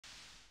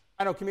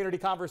Final community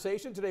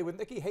conversation today with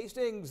Nikki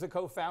Hastings, the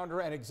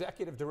co-founder and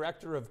executive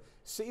director of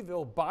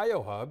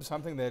CivlleBioHub,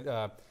 something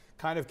that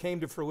kind of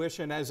came to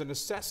fruition as a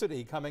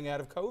necessity coming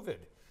out of COVID.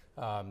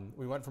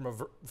 We went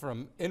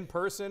from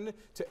in-person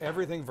to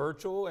everything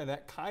virtual, and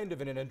that kind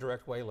of in an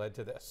indirect way led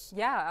to this.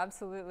 Yeah,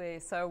 absolutely.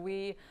 So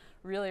we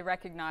really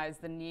recognize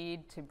the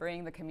need to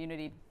bring the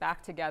community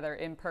back together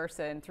in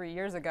person. 3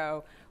 years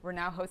ago, we're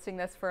now hosting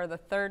this for the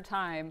third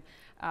time.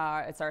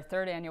 It's our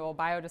third annual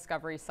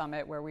Biodiscovery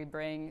Summit, where we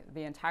bring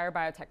the entire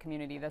biotech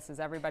community. This is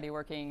everybody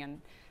working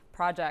in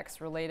projects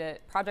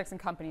and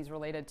companies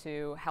related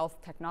to health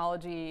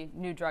technology,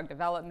 new drug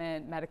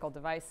development, medical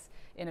device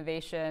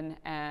innovation,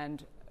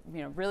 and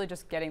really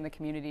just getting the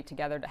community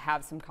together to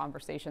have some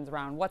conversations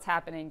around what's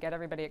happening, get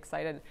everybody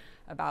excited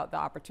about the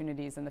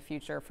opportunities in the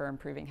future for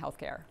improving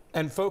healthcare.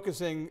 And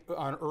focusing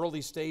on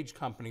early stage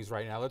companies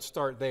right now, let's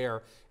start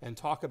there and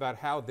talk about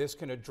how this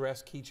can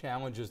address key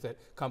challenges that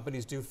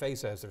companies do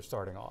face as they're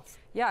starting off.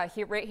 Yeah,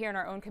 right here in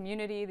our own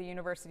community, the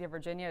University of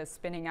Virginia is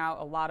spinning out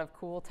a lot of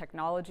cool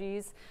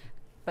technologies,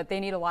 but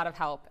they need a lot of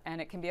help, and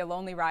it can be a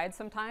lonely ride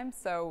sometimes.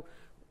 So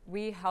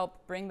we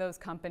help bring those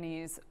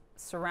companies,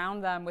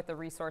 surround them with the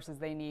resources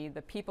they need,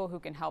 the people who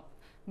can help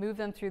move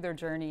them through their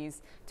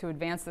journeys to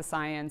advance the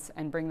science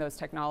and bring those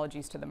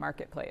technologies to the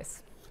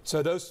marketplace.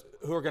 So those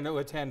who are going to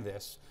attend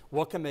this,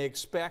 what can they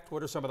expect?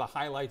 What are some of the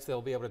highlights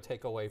they'll be able to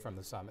take away from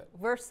the summit?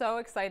 We're so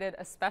excited,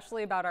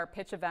 especially about our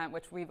pitch event,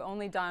 which we've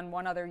only done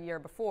one other year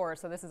before.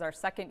 So this is our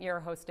second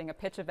year hosting a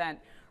pitch event.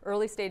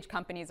 Early stage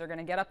companies are going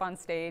to get up on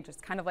stage.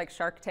 It's kind of like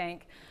Shark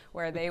Tank,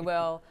 where they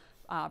will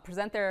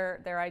present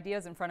their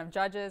ideas in front of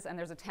judges, and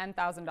there's a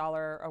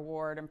 $10,000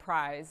 award and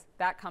prize.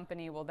 That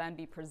company will then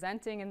be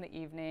presenting in the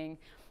evening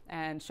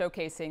and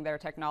showcasing their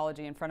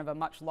technology in front of a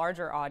much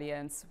larger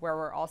audience, where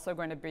we're also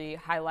going to be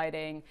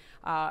highlighting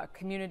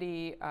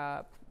community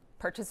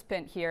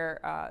participant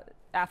here.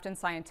 Afton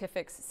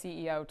Scientific's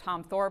CEO,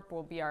 Tom Thorpe,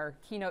 will be our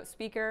keynote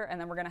speaker, and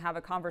then we're going to have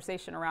a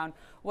conversation around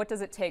what does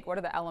it take, what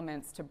are the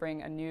elements to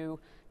bring a new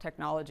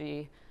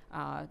technology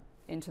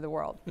into the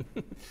world.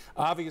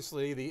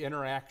 Obviously, the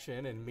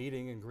interaction and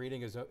meeting and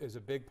greeting is a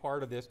big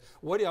part of this.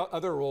 What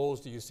other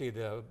roles do you see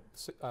the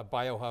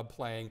BioHub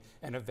playing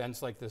and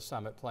events like this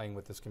summit playing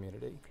with this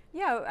community?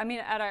 Yeah, I mean,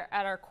 at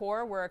our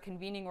core, we're a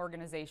convening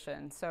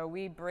organization. So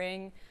we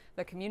bring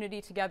the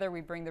community together, we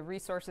bring the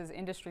resources,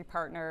 industry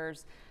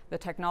partners, the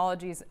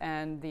technologies,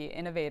 and the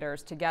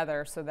innovators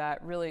together so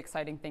that really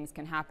exciting things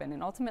can happen,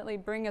 and ultimately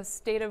bring a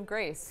state of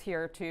grace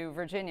here to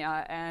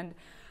Virginia. And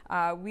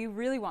we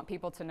really want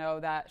people to know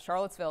that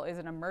Charlottesville is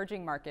an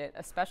emerging market,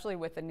 especially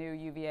with the new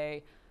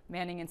UVA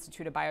Manning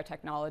Institute of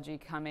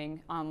Biotechnology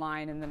coming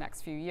online in the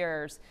next few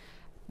years.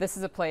 This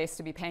is a place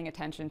to be paying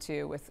attention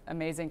to, with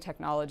amazing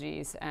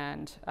technologies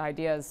and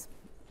ideas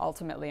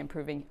ultimately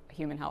improving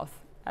human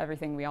health,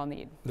 everything we all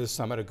need. This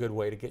summit a good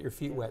way to get your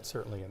feet wet,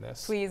 certainly, in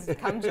this. Please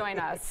come join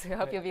us. I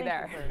hope you'll be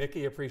there.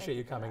 Nikki, appreciate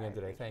you coming in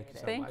today. Thank you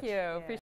so much. Thank you.